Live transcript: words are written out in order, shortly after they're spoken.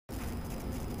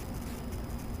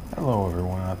Hello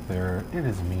everyone out there, it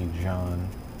is me, John.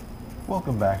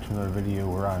 Welcome back to another video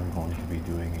where I'm going to be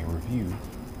doing a review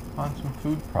on some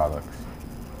food products.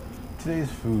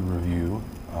 Today's food review,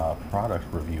 product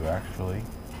review actually,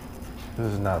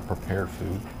 this is not a prepared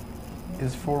food,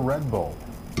 is for Red Bull.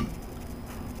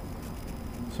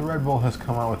 So Red Bull has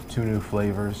come out with two new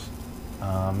flavors.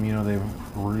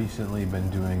 They've recently been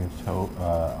doing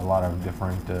a lot of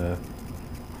different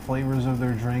flavors of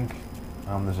their drink.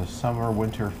 There's a summer,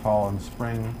 winter, fall, and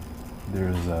spring.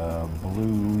 There's a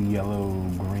blue, yellow,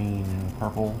 green,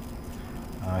 purple.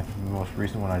 I think the most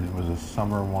recent one I did was a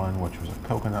summer one, which was a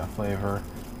coconut flavor,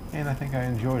 and I think I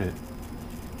enjoyed it.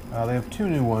 They have two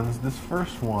new ones. This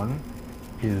first one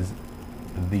is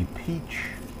the Peach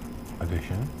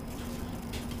Edition,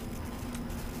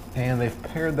 and they've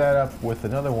paired that up with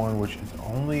another one which is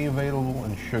only available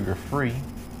in sugar-free,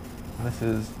 and this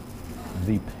is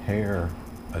the Pear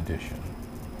Edition.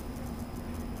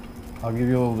 I'll give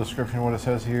you a little description of what it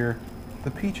says here.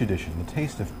 The Peach Edition, the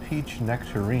taste of peach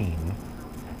nectarine,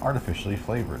 artificially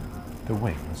flavored. The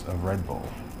wings of Red Bull.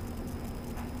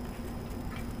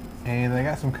 And I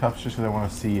got some cups just because I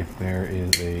want to see if there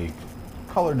is a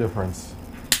color difference.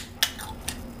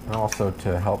 And also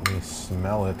to help me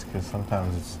smell it, because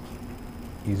sometimes it's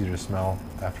easier to smell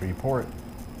after you pour it.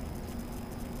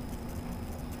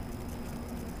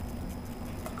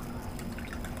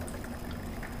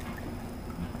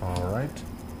 Alright,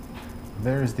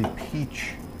 there's the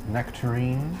peach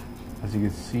nectarine. As you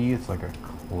can see, it's like a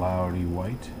cloudy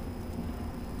white.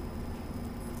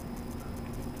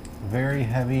 Very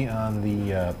heavy on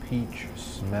the peach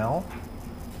smell.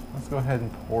 Let's go ahead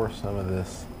and pour some of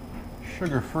this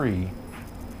sugar-free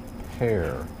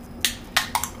pear.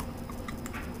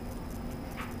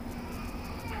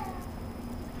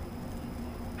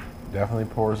 Definitely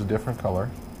pours a different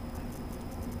color.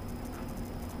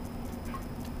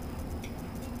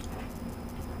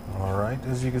 Alright,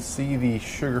 as you can see, the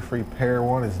sugar-free pear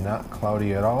one is not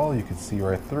cloudy at all. You can see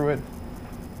right through it.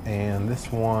 And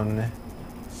this one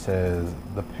says,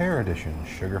 the Pear Edition,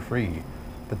 sugar-free.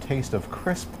 The taste of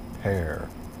crisp pear,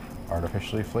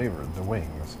 artificially flavored. The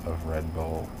wings of Red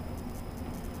Bull.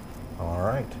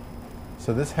 Alright,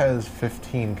 so this has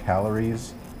 15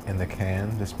 calories in the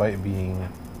can, despite being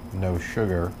no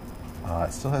sugar.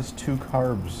 It still has 2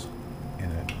 carbs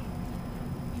in it.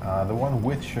 The one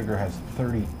with sugar has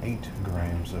 38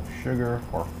 grams of sugar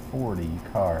for 40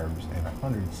 carbs and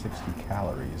 160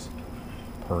 calories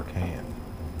per can.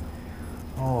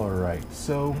 Alright,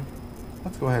 so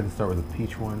let's go ahead and start with the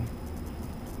peach one.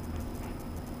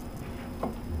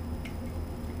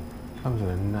 Comes in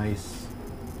a nice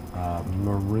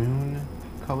maroon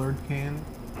colored can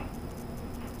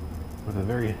with a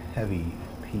very heavy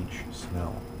peach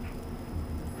smell.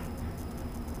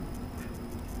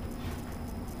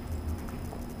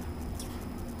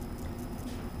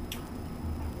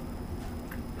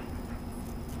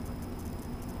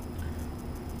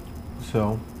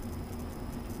 So,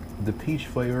 the peach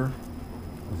flavor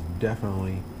is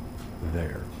definitely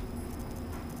there.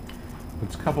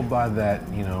 It's coupled by that,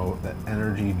 that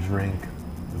energy drink,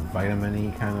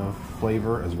 vitamin-y kind of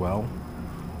flavor as well.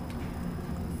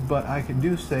 But I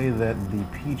do say that the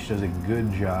peach does a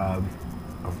good job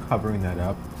of covering that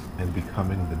up and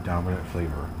becoming the dominant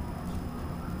flavor.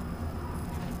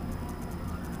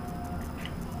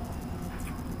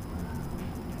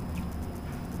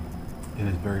 It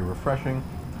is very refreshing.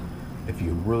 If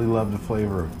you really love the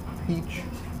flavor of peach,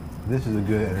 this is a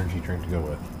good energy drink to go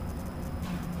with.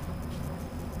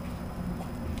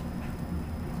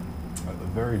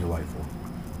 Very delightful.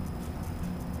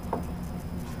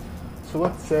 So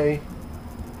let's say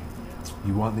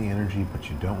you want the energy, but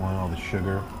you don't want all the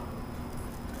sugar,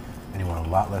 and you want a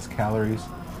lot less calories.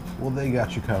 Well, they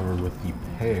got you covered with the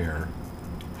Pear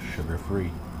sugar-free.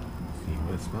 See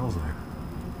what it smells like.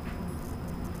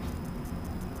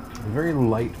 A very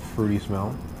light, fruity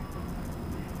smell.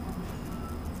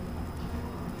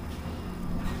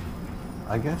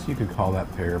 I guess you could call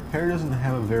that pear. Pear doesn't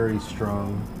have a very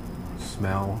strong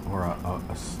smell or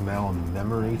a smell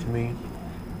memory to me.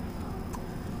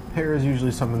 Pear is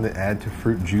usually something to add to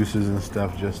fruit juices and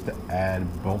stuff just to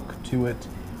add bulk to it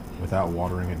without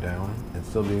watering it down and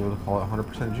still be able to call it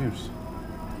 100% juice.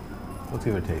 Let's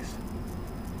give it a taste.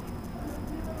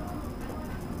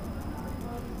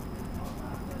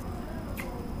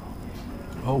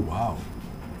 Oh, wow.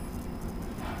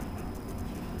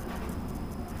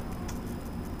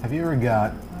 Have you ever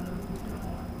got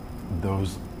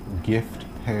those gift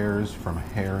pears from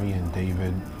Harry and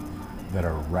David that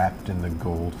are wrapped in the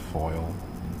gold foil?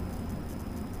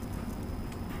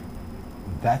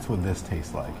 That's what this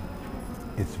tastes like.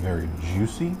 It's very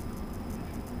juicy.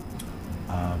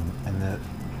 And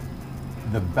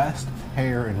the best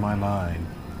pear in my mind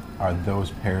are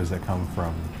those pears that come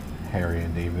from Harry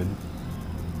and David.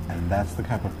 And that's the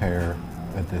type of pear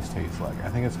that this tastes like. I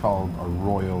think it's called a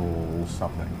royal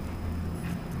something.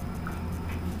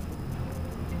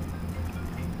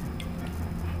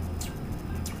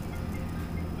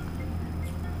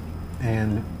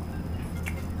 And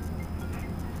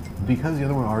because the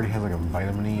other one already has like a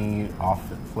vitamin-y off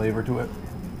flavor to it,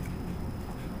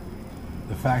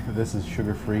 the fact that this is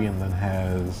sugar-free and then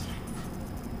has,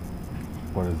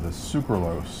 what is this,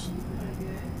 sucralose,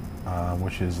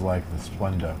 which is like the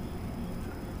Splenda,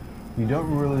 you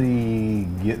don't really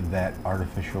get that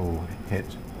artificial hit.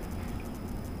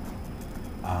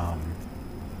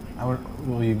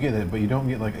 Well, you get it, but you don't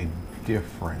get like a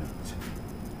different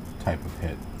type of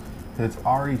hit. It's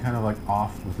already kind of like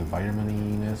off with the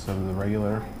vitamin-iness of the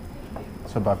regular.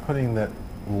 So by putting that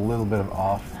little bit of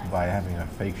off by having a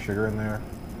fake sugar in there,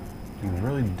 you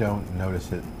really don't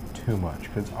notice it too much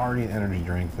because it's already an energy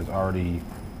drink. There's already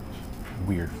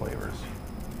weird flavors.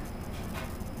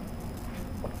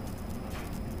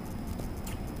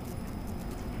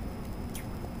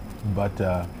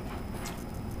 But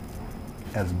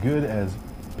as good as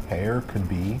pear could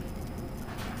be,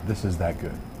 this is that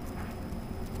good.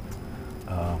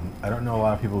 I don't know a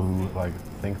lot of people who like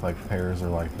think like pears are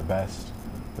like the best,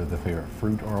 they're the favorite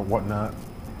fruit or whatnot.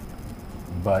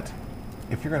 But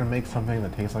if you're gonna make something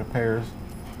that tastes like pears,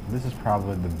 this is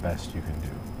probably the best you can do.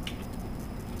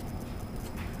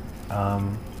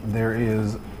 There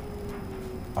is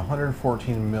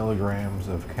 114 milligrams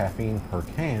of caffeine per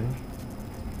can,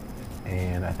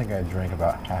 and I think I drank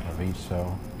about half of each,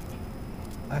 so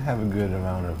I have a good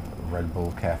amount of Red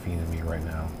Bull caffeine in me right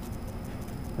now.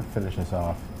 We'll finish this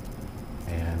off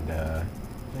and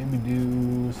maybe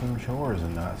do some chores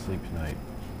and not sleep tonight.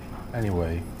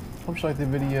 Anyway, hope you liked the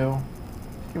video.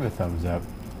 Give it a thumbs up.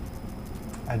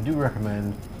 I do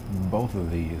recommend both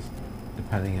of these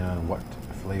depending on what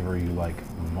flavor you like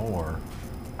more,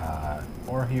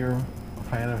 or if you're a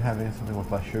fan of having something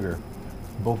with less sugar.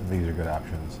 Both of these are good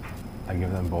options. I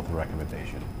give them both a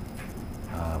recommendation.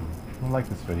 Like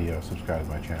this video, subscribe to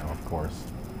my channel, of course,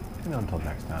 and until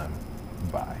next time,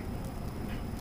 bye.